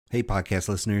Hey, podcast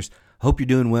listeners. Hope you're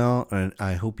doing well, and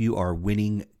I hope you are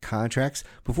winning contracts.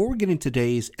 Before we get into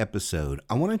today's episode,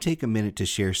 I want to take a minute to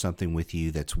share something with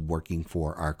you that's working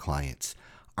for our clients.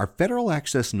 Our Federal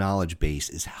Access knowledge base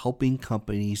is helping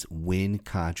companies win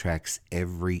contracts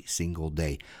every single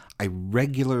day. I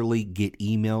regularly get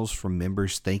emails from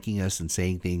members thanking us and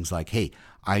saying things like, hey,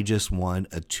 I just won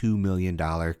a $2 million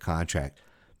contract.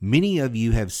 Many of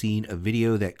you have seen a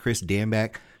video that Chris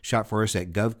Danback shot for us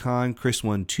at GovCon. Chris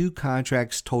won 2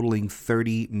 contracts totaling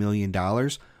 $30 million.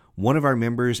 One of our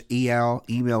members, Eyal,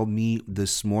 emailed me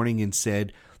this morning and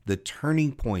said, the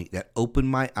turning point that opened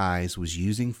my eyes was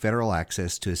using Federal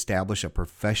Access to establish a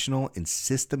professional and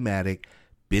systematic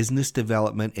business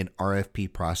development and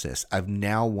RFP process. I've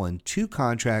now won 2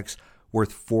 contracts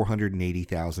worth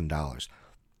 $480,000.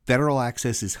 Federal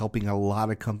Access is helping a lot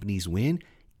of companies win.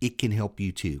 It can help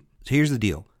you too. So here's the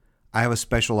deal. I have a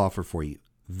special offer for you.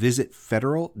 Visit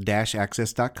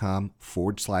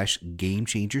federal-access.com/game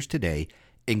changers today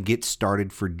and get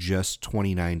started for just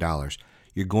 $29.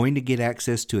 You're going to get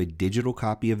access to a digital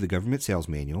copy of the government sales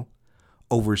manual,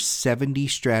 over 70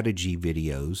 strategy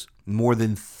videos, more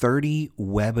than 30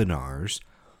 webinars,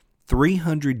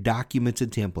 300 documents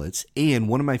and templates, and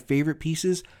one of my favorite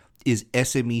pieces is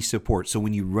SME support. So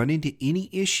when you run into any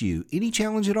issue, any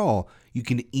challenge at all, you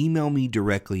can email me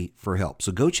directly for help.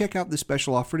 So go check out the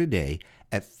special offer today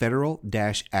at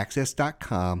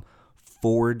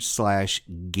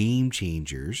federal-access.com/game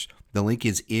changers. The link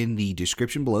is in the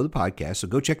description below the podcast. So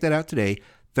go check that out today,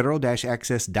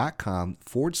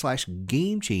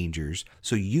 federal-access.com/game changers,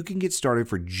 so you can get started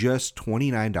for just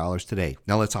 $29 today.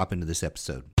 Now let's hop into this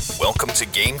episode. Welcome to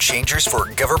Game Changers for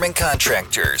Government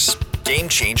Contractors. Game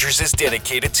Changers is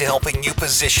dedicated to helping you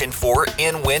position for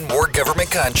and win more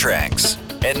government contracts.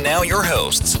 And now your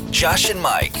hosts, Josh and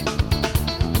Mike.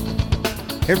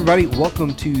 Hey everybody,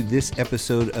 welcome to this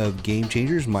episode of Game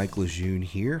Changers. Mike Lejeune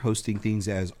here, hosting things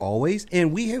as always.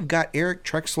 And we have got Eric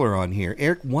Trexler on here.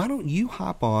 Eric, why don't you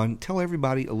hop on, tell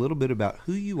everybody a little bit about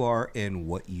who you are and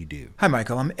what you do. Hi,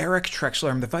 Michael. I'm Eric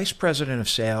Trexler. I'm the Vice President of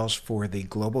Sales for the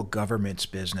Global Governments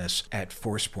business at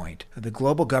ForcePoint. The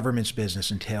Global Governments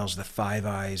business entails the Five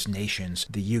Eyes nations,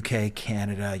 the UK,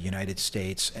 Canada, United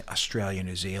States, Australia,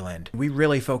 New Zealand. We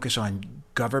really focus on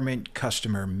government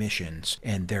customer missions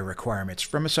and their requirements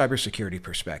from a cybersecurity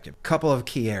perspective. Couple of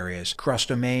key areas: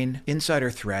 cross-domain, insider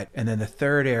threat, and then the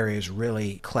third area is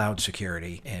really cloud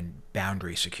security and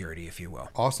boundary security, if you will.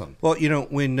 Awesome. Well, you know,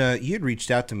 when you had reached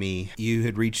out to me, you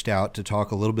had reached out to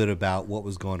talk a little bit about what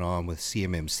was going on with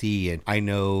CMMC. And I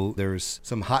know there's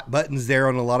some hot buttons there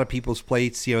on a lot of people's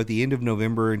plates, you know, at the end of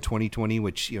November in 2020,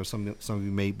 which, you know, some of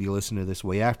you may be listening to this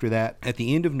way after that. At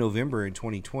the end of November in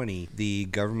 2020, the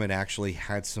government actually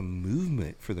had some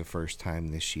movement for the first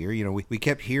time this year. You know, we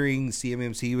kept hearing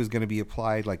CMMC was going to be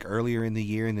applied like earlier in the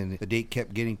year, and then the date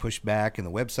kept getting pushed back and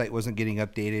the website wasn't getting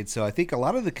updated. So I think a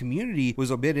lot of the community was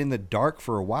a bit in the dark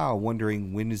for a while,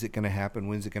 wondering when is it going to happen,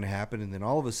 when's it going to happen, and then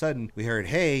all of a sudden we heard,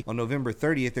 hey, on November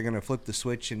 30th they're going to flip the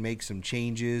switch and make some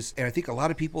changes. And I think a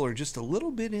lot of people are just a little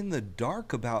bit in the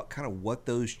dark about kind of what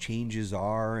those changes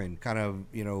are and kind of,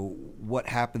 you know, what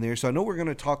happened there. So I know we're going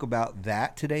to talk about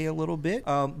that today a little bit,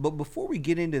 but before we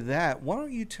get into that, why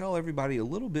don't you tell everybody a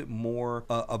little bit more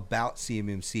about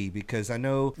CMMC? Because I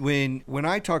know when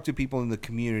I talk to people in the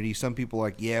community, some people are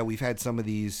like, yeah, we've had some of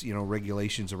these, you know,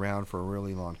 regulations around for a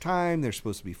really long time. They're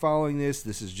supposed to be following this.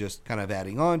 This is just kind of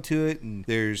adding on to it. And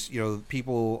there's, you know,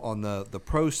 people on the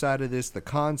pro side of this, the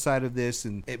con side of this.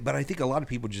 But I think a lot of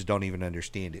people just don't even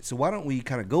understand it. So why don't we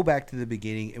kind of go back to the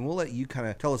beginning and we'll let you kind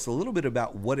of tell us a little bit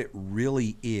about what it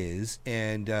really is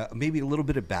and maybe a little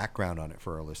bit of background on it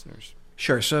for our listeners.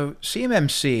 Sure. So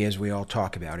CMMC, as we all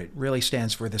talk about it, really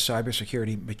stands for the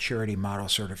Cybersecurity Maturity Model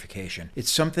Certification. It's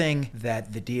something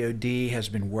that the DoD has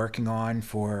been working on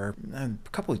for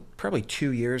probably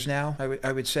 2 years now.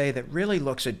 I would say that really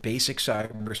looks at basic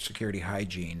cybersecurity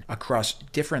hygiene across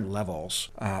different levels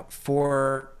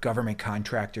for government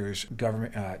contractors,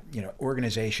 government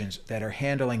organizations that are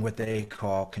handling what they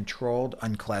call controlled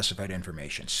unclassified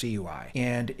information, CUI.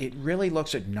 And it really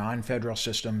looks at non-federal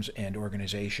systems and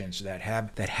organizations that have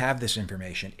this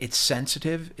information. It's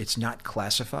sensitive, it's not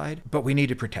classified, but we need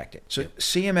to protect it. So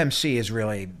CMMC is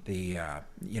really the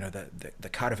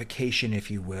codification,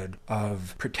 if you would,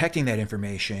 of protecting that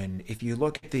information. If you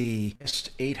look at the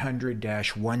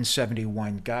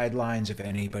 800-171 guidelines, if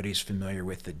anybody's familiar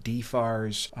with the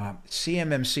DFARS,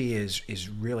 CMMC is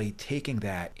really taking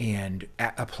that and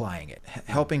applying it,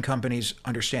 helping companies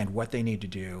understand what they need to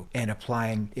do and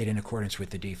applying it in accordance with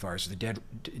the DFARS, the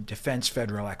Defense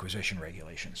Federal Acquisition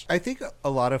regulations. I think a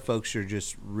lot of folks are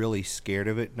just really scared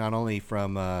of it, not only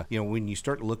from, when you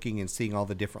start looking and seeing all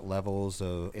the different levels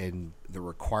and the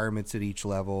requirements at each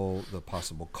level, the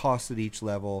possible costs at each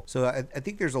level. So I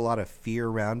think there's a lot of fear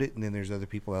around it. And then there's other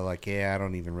people that are like, I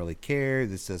don't even really care.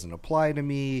 This doesn't apply to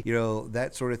me,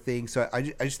 that sort of thing. So I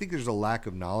just think there's a lack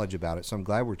of knowledge about it. So I'm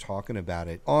glad we're talking about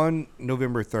it. On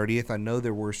November 30th, I know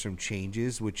there were some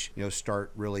changes, which,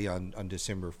 start really on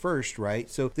December 1st, right?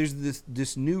 So there's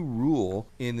this new rule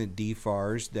in the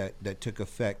DFARS that took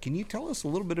effect. Can you tell us a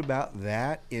little bit about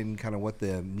that and kind of what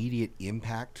the immediate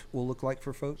impact will look like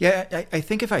for folks? Yeah, I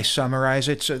think if I summarize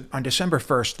it, so on December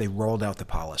 1st, they rolled out the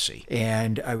policy.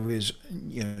 And I was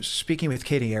speaking with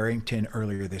Katie Arrington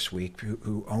earlier this week,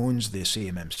 who owns the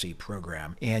CMMC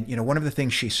program. And, one of the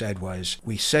things she said was,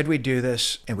 we said we'd do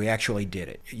this, and we actually did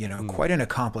it. Quite an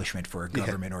accomplishment for a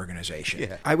government organization.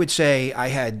 Yeah. I would say I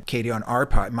had Katie on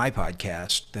my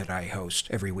podcast that I host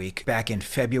every week back in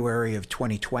February of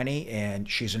 2020, and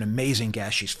she's an amazing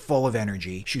guest. She's full of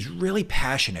energy. She's really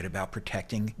passionate about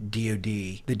protecting the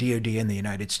DoD in the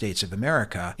United States of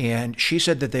America. And she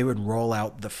said that they would roll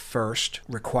out the first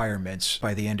requirements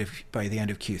by the end of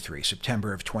Q3,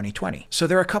 September of 2020. So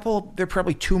they're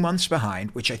probably 2 months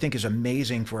behind, which I think is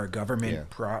amazing for a government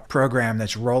program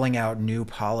that's rolling out new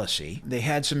policy. They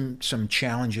had some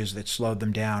challenges that slowed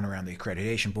them down around the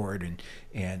accreditation board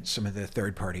and some of the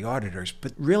third-party auditors.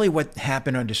 But really what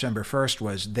happened on December 1st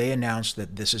was they announced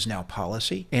that this is now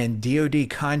policy, and DoD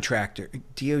contract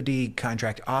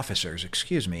officers,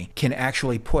 can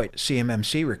actually put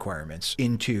CMMC requirements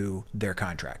into their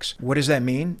contracts. What does that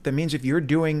mean? That means if you're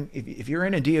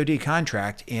in a DoD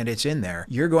contract and it's in there,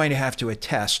 you're going to have to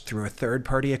attest through a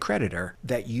third-party accreditor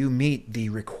that you meet the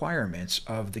requirements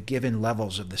of the given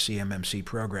levels of the CMMC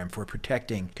program for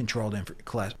protecting controlled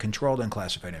and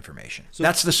classified information. So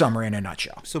that's the summary in a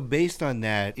nutshell. So based on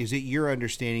that, is it your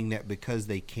understanding that because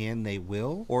they can, they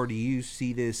will? Or do you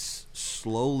see this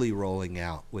slowly rolling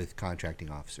out with contracting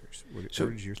officers? What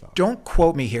is your thought? Don't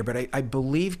quote me here, but I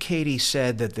believe Katie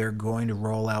said that they're going to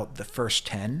roll out the first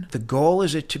 10. The goal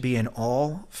is it to be in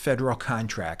all federal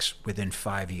contracts within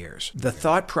 5 years. The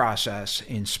thought process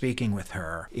in speaking with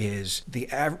her is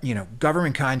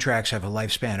government contracts have a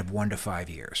lifespan of 1 to 5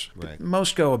 years. Right.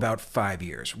 Most go about 5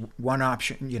 years. One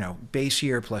option, base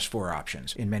year plus 4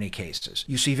 options in many cases.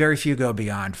 You see very few go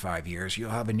beyond 5 years.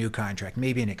 You'll have a new contract,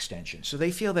 maybe an extension. So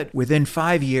they feel that within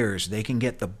 5 years, they can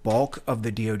get the bulk of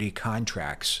the DoD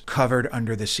contracts covered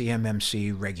under the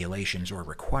CMMC regulations or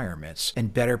requirements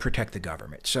and better protect the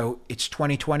government. So it's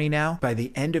 2020 now. By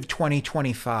the end of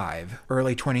 2025,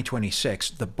 early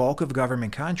 2026, the bulk of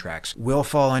government contracts will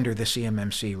fall under the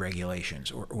CMMC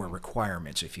regulations or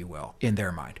requirements, if you will, in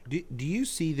their mind. Do you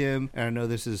see them, and I know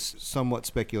this is somewhat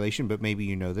speculation, but maybe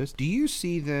you know this, do you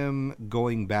see them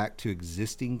going back to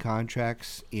existing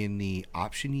contracts in the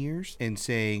option years and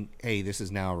saying, hey, this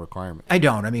is now a requirement? I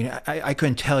don't. I mean, I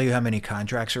couldn't tell you how many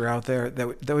contracts are out there.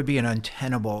 That would be an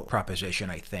untenable proposition,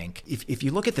 I think. If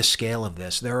you look at the scale of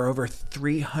this, there are over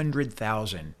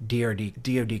 300,000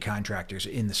 DoD contractors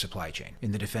in the supply chain,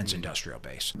 in the defense industrial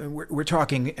base. We're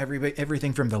talking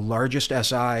everything from the largest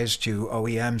SIs to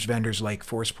OEMs, vendors like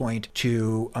ForcePoint,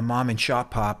 to a mom and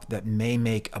shop pop that may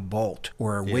make a bolt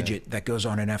or a widget that goes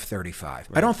on an F-35. Right.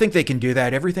 I don't think they can do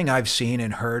that. Everything I've seen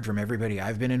and heard from everybody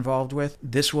I've been involved with,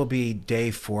 this will be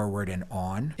day forward and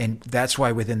on. And that's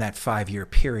why within that 5-year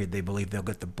period, they believe they'll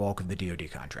get the bulk of the DoD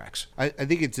contracts. I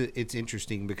think it's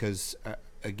interesting because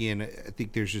again, I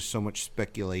think there's just so much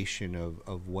speculation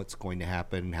of what's going to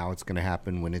happen, how it's going to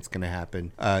happen, when it's going to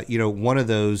happen. One of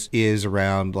those is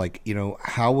around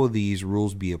how will these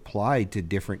rules be applied to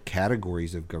different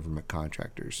categories of government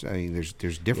contractors? I mean,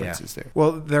 there's differences there.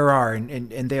 Well, there are,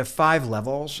 and they have 5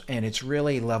 levels, and it's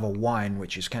really level 1,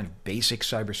 which is kind of basic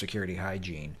cybersecurity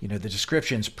hygiene. The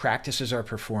descriptions, practices are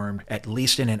performed at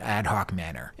least in an ad hoc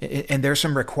manner. And there's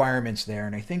some requirements there,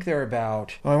 and I think there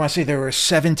were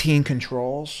 17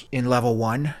 controls in level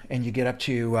 1, and you get up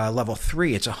to level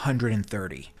 3, it's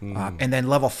 130. And then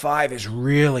level 5 is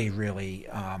really, really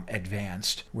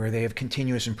advanced, where they have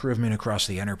continuous improvement across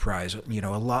the enterprise,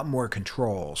 a lot more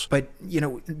controls. But,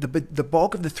 the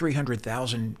bulk of the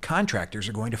 300,000 contractors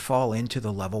are going to fall into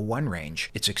the level 1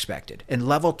 range, it's expected. And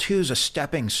level 2 is a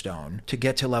stepping stone to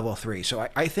get to level 3. So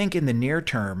I think in the near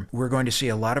term, we're going to see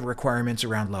a lot of requirements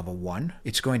around level 1.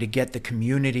 It's going to get the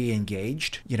community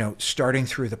engaged, starting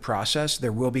through the process.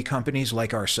 there will be companies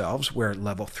like ourselves where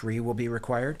level 3 will be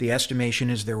required. The estimation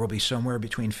is there will be somewhere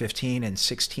between 15 and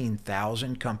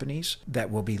 16,000 companies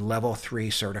that will be level 3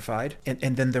 certified.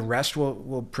 And then the rest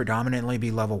will predominantly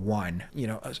be level 1,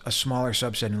 a smaller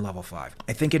subset in level 5.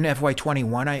 I think in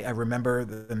FY21, I remember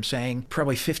them saying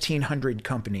probably 1,500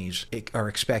 companies are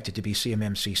expected to be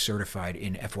CMMC certified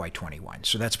in FY21.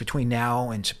 So that's between now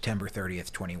and September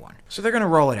 30th, 21. So they're going to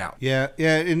roll it out. Yeah,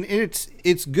 and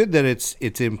it's good that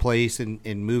it's in place and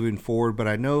moving forward, but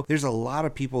I know there's a lot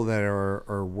of people that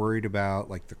are worried about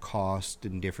like the cost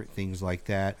and different things like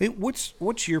that.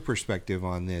 What's your perspective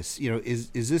on this?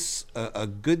 Is this a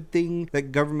good thing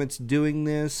that government's doing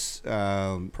this?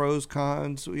 Pros,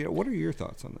 cons? What are your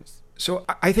thoughts on this? So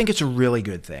I think it's a really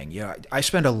good thing. I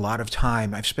spend a lot of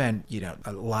time. I've spent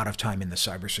a lot of time in the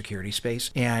cybersecurity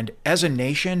space, and as a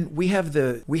nation, we have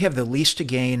the least to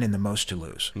gain and the most to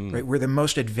lose. Right? We're the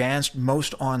most advanced,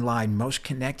 most online, most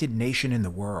connected nation in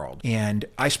the world, and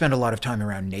I spend a lot of time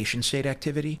around nation-state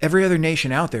activity. Every other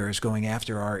nation out there is going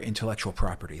after our intellectual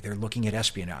property. They're looking at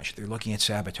espionage. They're looking at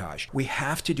sabotage. We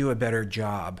have to do a better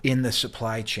job in the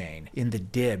supply chain, in the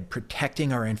DIB,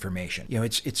 protecting our information.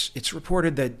 It's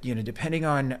reported that depending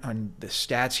on the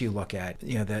stats you look at,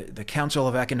 the Council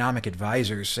of Economic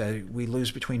Advisors said we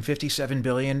lost 57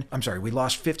 billion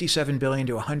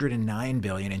to 109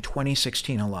 billion in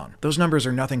 2016 alone. Those numbers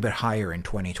are nothing but higher in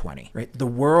 2020, right? The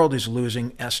world is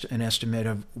losing an estimate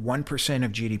of 1%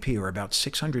 of GDP, or about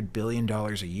 $600 billion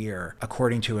a year,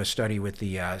 according to a study with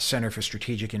the Center for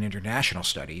Strategic and International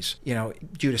Studies,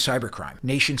 due to cybercrime.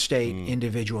 Nation state,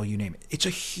 individual, you name it. It's a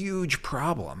huge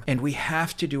problem, and we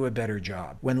have to do a better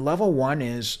job. When level 1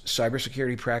 is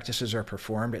cybersecurity practices are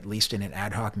performed, at least in an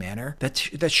ad hoc manner,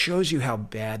 that shows you how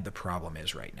bad the problem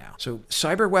is right now. So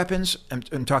cyber weapons,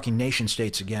 I'm talking nation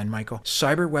states again, Michael,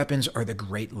 cyber weapons are the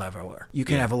great leveler. You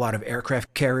can have a lot of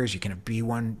aircraft carriers, you can have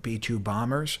B-1, B-2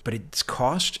 bombers, but it's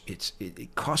cost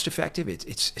effective,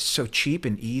 it's so cheap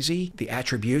and easy. The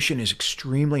attribution is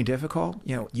extremely difficult.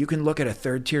 You can look at a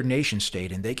third-tier nation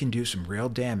state and they can do some real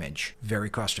damage very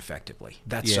cost effectively.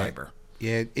 That's cyber.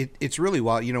 Yeah, it's really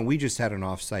wild. We just had an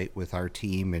offsite with our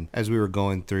team, and as we were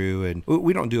going through, and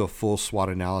we don't do a full SWOT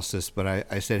analysis, but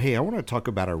I said, hey, I want to talk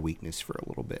about our weakness for a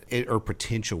little bit, or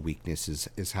potential weakness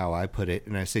is how I put it.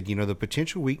 And I said, the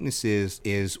potential weakness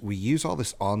is we use all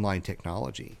this online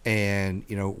technology, and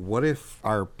what if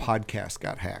our podcast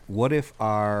got hacked? What if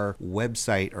our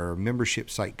website or membership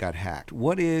site got hacked?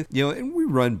 What if and we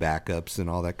run backups and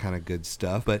all that kind of good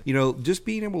stuff, but just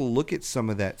being able to look at some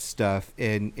of that stuff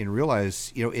and realize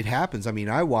it happens. I mean,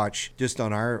 I watch just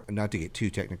on our, not to get too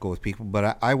technical with people,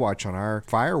 but I watch on our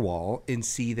firewall and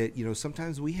see that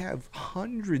sometimes we have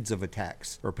hundreds of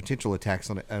attacks or potential attacks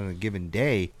on a given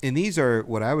day, and these are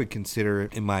what I would consider,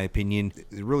 in my opinion,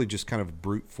 really just kind of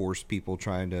brute force people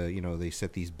trying to they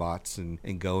set these bots and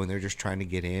go, and they're just trying to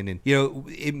get in, and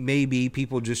it may be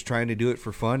people just trying to do it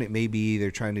for fun. It may be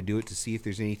they're trying to do it to see if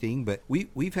there's anything, but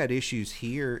we've had issues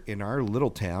here in our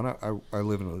little town. I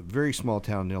live in a very small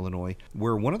town in Illinois,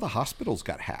 where one of the hospitals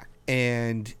got hacked.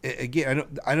 And again,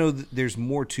 I know that there's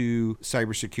more to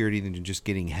cybersecurity than just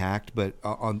getting hacked, but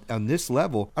on this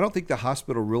level, I don't think the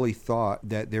hospital really thought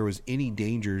that there was any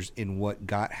dangers in what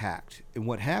got hacked. And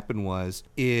what happened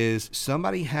is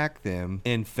somebody hacked them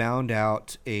and found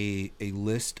out a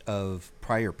list of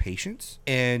prior patients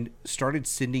and started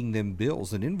sending them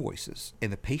bills and invoices,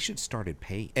 and the patients started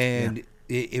paying. And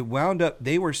it wound up,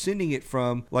 they were sending it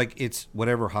from like it's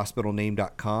whatever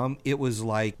hospitalname.com. It was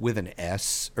like with an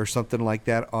S or something like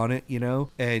that on it,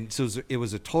 and so it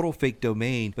was a total fake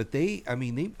domain. But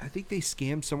I think they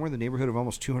scammed somewhere in the neighborhood of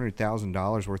almost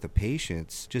 $200,000 worth of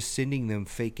patients, just sending them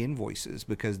fake invoices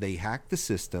because they hacked the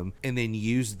system and then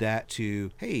used that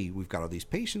to, hey, we've got all these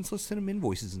patients, let's send them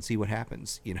invoices and see what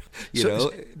happens.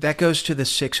 That goes to the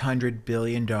 $600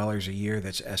 billion a year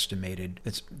that's estimated,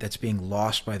 that's being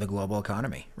lost by the global economy.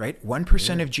 Right?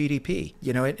 1% of GDP.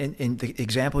 In the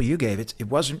example you gave, it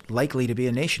wasn't likely to be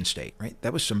a nation state, right?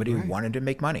 That was somebody who wanted to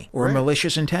make money or a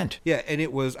malicious intent. Yeah, and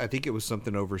I think it was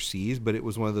something overseas, but it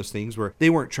was one of those things where they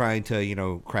weren't trying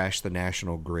to, crash the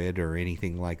national grid or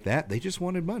anything like that. They just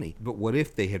wanted money. But what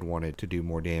if they had wanted to do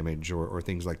more damage or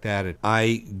things like that? And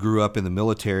I grew up in the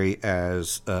military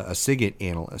as a SIGINT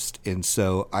analyst, and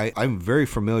so I'm very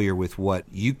familiar with what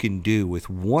you can do with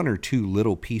one or two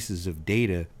little pieces of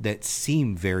data that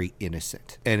seem very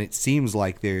innocent, and it seems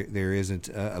like there isn't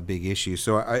a big issue.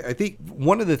 So I think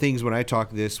one of the things when I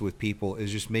talk this with people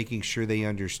is just making sure they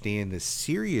understand the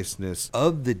seriousness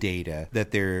of the data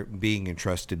that they're being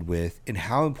entrusted with and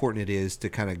how important it is to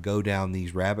kind of go down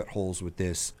these rabbit holes with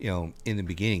this, in the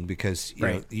beginning, because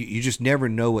you just never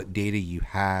know what data you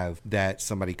have that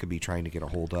somebody could be trying to get a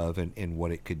hold of and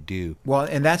what it could do. Well,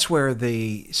 and that's where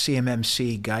the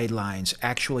CMMC guidelines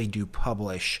actually do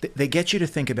publish. They get you to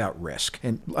think about risk,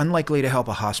 and unlikely to help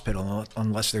a hospital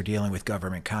unless they're dealing with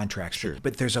government contracts. Sure.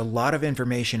 But there's a lot of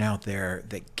information out there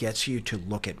that gets you to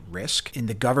look at risk. In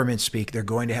the government speak, they're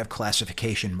going to have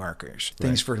classification markers,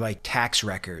 things for like tax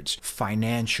records,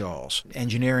 financials,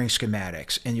 engineering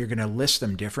schematics, and you're going to list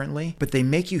them differently. But they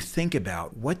make you think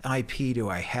about, what IP do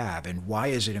I have and why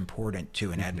is it important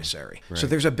to an adversary? Right. So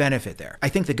there's a benefit there. I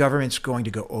think the government's going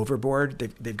to go overboard.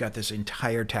 They've got this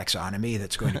entire taxonomy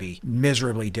that's going to be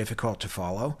miserably difficult to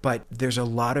follow, but there's a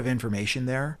lot of information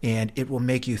there, and it will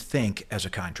make you think as a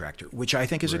contractor, which I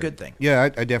think is a good thing. Yeah,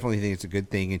 I definitely think it's a good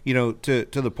thing. And, to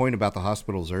the point about the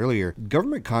hospitals earlier,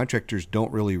 government contractors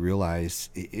don't really realize,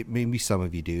 it maybe some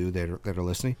of you do that are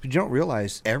listening, but you don't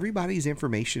realize everybody's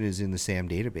information is in the SAM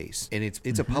database, and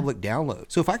it's a public download.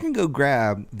 So if I can go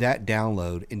grab that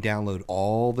download and download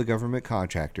all the government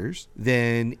contractors,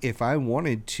 then if I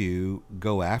wanted to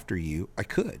go after you, I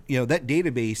could. That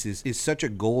database is such a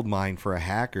gold mine for a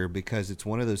hacker, because it's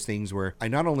one of those things where I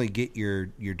not only get your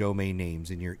domain names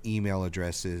and your email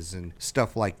addresses and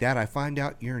stuff like that, I find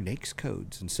out your NAICS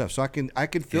codes and stuff. So I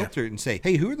could filter it and say,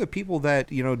 hey, who are the people that,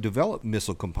 develop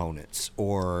missile components,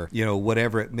 or,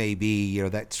 whatever it may be,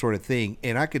 that sort of thing.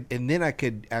 And then I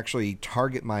could actually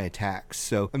target my attacks.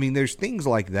 So, there's things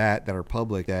like that are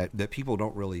public that people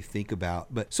don't really think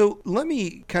about. But so let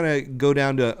me kind of go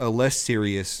down to a less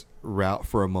serious route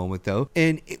for a moment, though.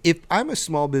 And if I'm a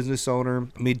small business owner,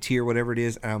 mid-tier, whatever it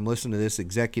is, and I'm listening to this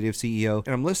executive CEO,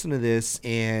 and I'm listening to this,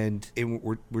 and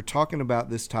we're talking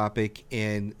about this topic,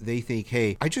 and they think,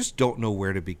 hey, I just don't know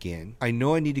where to begin. I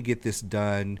know I need to get this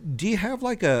done. Do you have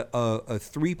like a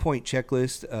 3-point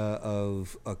checklist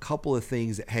of a couple of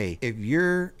things that, hey, if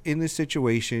you're in this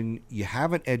situation, you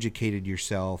haven't educated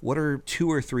yourself, what are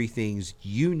 2 or 3 things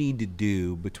you need to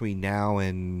do between now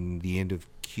and the end of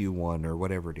Q1 or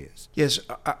whatever it is? Yes,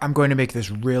 I'm going to make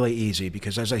this really easy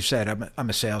because, as I said, I'm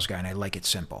a sales guy and I like it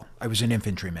simple. I was an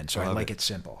infantryman, so I like it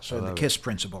simple. So the KISS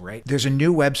principle, right? There's a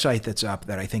new website that's up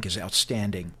that I think is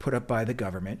outstanding, put up by the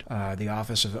government, the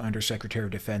Office of Undersecretary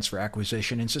of Defense for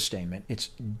Acquisition and Sustainment. It's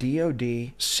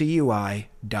dodcui.mil.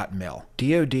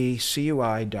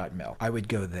 dodcui.mil. I would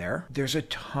go there. There's a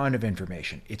ton of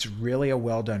information. It's really a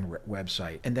well-done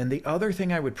website. And then the other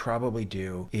thing I would probably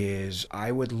do is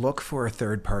I would look for a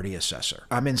third-party assessor.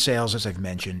 I'm in sales, as I've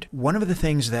mentioned. One of the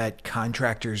things that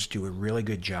contractors do a really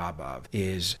good job of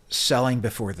is selling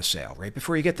before the sale, right?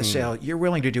 Before you get the sale, you're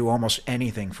willing to do almost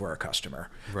anything for a customer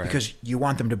because you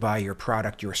want them to buy your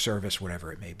product, your service,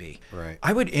 whatever it may be. Right.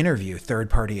 I would interview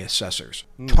third-party assessors,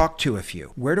 talk to a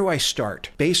few. Where do I start?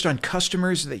 Based on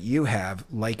customers that you have,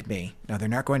 like me. Now, they're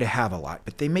not going to have a lot,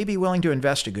 but they may be willing to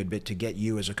invest a good bit to get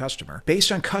you as a customer.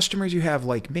 Based on customers you have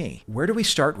like me, where do we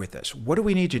start with this? What do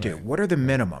we need to do? What are the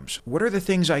minimums? What are the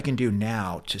things I can do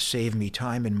now to save me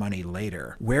time and money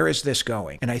later? Where is this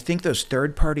going? And I think those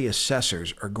third-party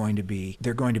assessors are going to be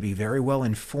very well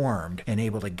informed and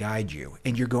able to guide you.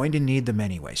 And you're going to need them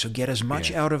anyway. So get as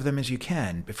much out of them as you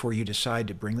can before you decide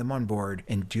to bring them on board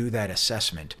and do that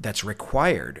assessment that's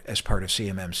required as part of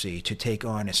CMMC to take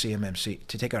on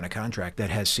a contract that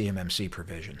has CMMC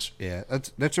provisions. Yeah,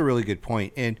 that's a really good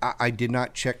point. And I did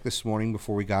not check this morning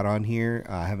before we got on here.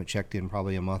 I haven't checked in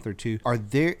probably a month or two.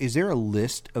 Is there a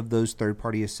list of those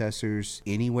third-party assessors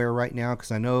anywhere right now?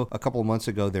 Because I know a couple of months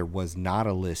ago there was not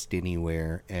a list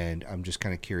anywhere, and I'm just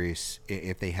kind of curious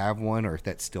if they have one or if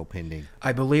that's still pending.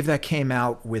 I believe that came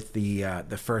out with the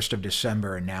 1st of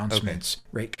December announcements,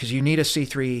 right? Because you need a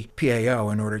C3 PAO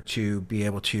in order to be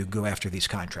able to go after these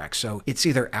contracts. So it's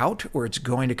either out or it's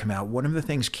going to come out. One of the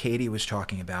things Katie was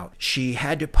talking about, she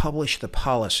had to publish the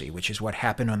policy, which is what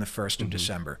happened on the 1st of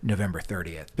December, November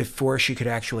 30th, before she could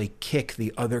actually kick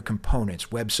the other components,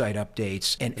 website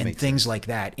updates and things like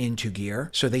that into gear.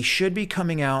 So they should be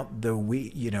coming out the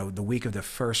week of the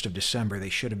 1st of December. They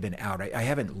should have been out. I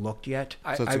haven't looked yet.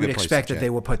 So I would expect that they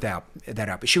will put that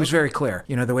up. But she was very clear.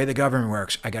 The way the government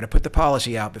works, I got to put the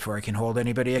policy out before I can hold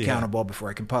anybody accountable, before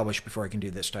I can publish, before I can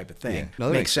do this type of thing. No,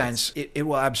 that makes sense. It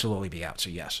will absolutely be out. So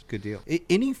yes. Good deal.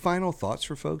 Any final thoughts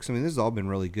for folks? I mean, this has all been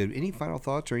really good. Any final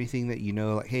thoughts or anything that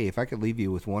like, hey, if I could leave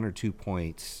you with 1 or 2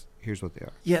 points, here's what they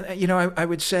are. Yeah, I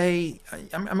would say,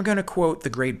 I'm going to quote the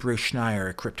great Bruce Schneier,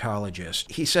 a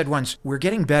cryptologist. He said once, "We're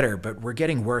getting better, but we're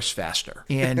getting worse faster."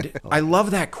 And I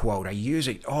love that quote. I use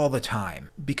it all the time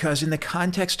because in the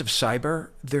context of cyber,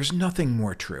 there's nothing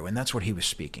more true. And that's what he was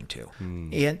speaking to.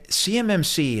 And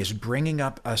CMMC is bringing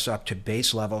us up to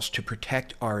base levels to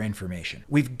protect our information.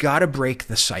 We've got to break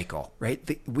the cycle,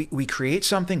 right? We create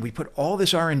something, we put all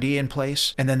this R&D in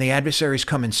place, and then the adversaries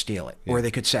come and steal it, or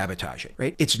they could sabotage it,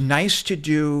 right? It's nice to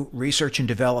do research and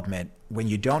development when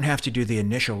you don't have to do the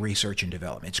initial research and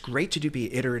development. It's great to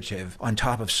be iterative on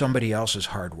top of somebody else's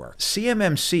hard work.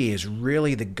 CMMC is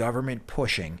really the government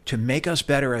pushing to make us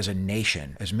better as a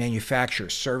nation, as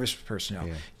manufacturers, service personnel,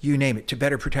 you name it, to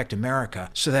better protect America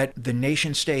so that the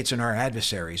nation states and our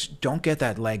adversaries don't get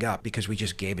that leg up because we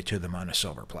just gave it to them on a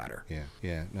silver platter.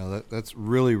 Yeah. No, that's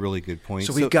really, really good point.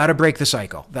 So we've got to break the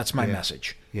cycle. That's my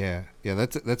message. Yeah,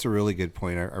 that's a really good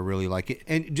point. I really like it.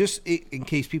 And just in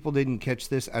case people didn't catch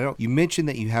this, you mentioned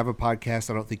that you have a podcast.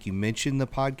 I don't think you mentioned the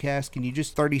podcast. Can you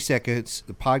just 30 seconds,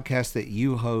 the podcast that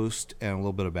you host and a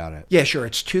little bit about it? Yeah, sure.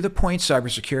 It's To The Point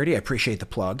Cybersecurity. I appreciate the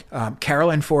plug.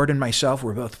 Carolyn Ford and myself,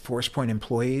 we're both ForcePoint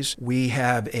employees. We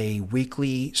have a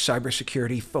weekly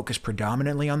cybersecurity focused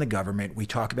predominantly on the government. We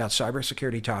talk about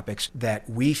cybersecurity topics that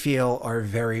we feel are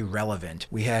very relevant.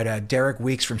 We had Derek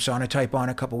Weeks from Sonatype on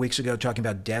a couple weeks ago talking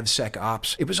about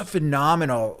DevSecOps. It was a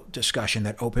phenomenal discussion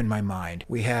that opened my mind.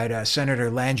 We had Senator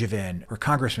Langevin, or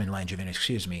Congressman Langevin,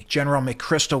 excuse me. General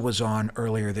McChrystal was on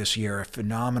earlier this year, a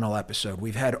phenomenal episode.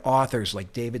 We've had authors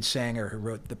like David Sanger, who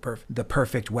wrote The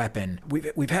Perfect Weapon.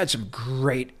 We've had some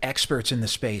great experts in the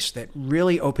space that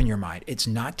really open your mind. It's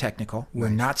not technical. We're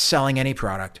not selling any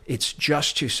product. It's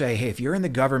just to say, hey, if you're in the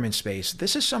government space,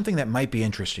 this is something that might be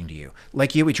interesting to you.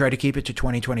 Like you, we try to keep it to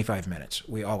 20, 25 minutes.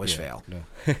 We always fail. No.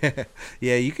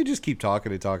 Yeah, you could just keep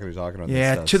talking on this stuff.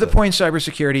 Yeah, To The Point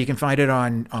Cybersecurity. You can find it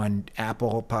on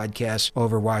Apple Podcasts,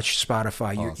 Overwatch,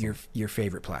 Spotify, awesome. your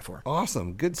favorite platform.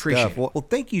 Awesome. Good stuff. Well,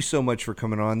 thank you so much for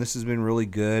coming on. This has been really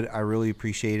good. I really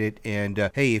appreciate it. And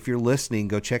hey, if you're listening,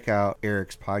 go check out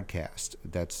Eric's podcast.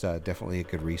 That's definitely a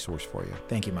good resource for you.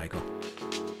 Thank you, Michael.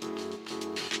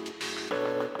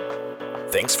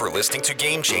 Thanks for listening to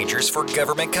Game Changers for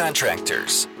Government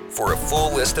Contractors. For a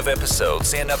full list of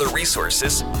episodes and other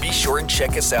resources, be sure and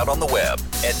check us out on the web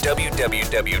at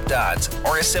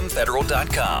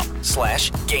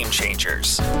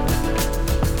www.rsmfederal.com/gamechangers.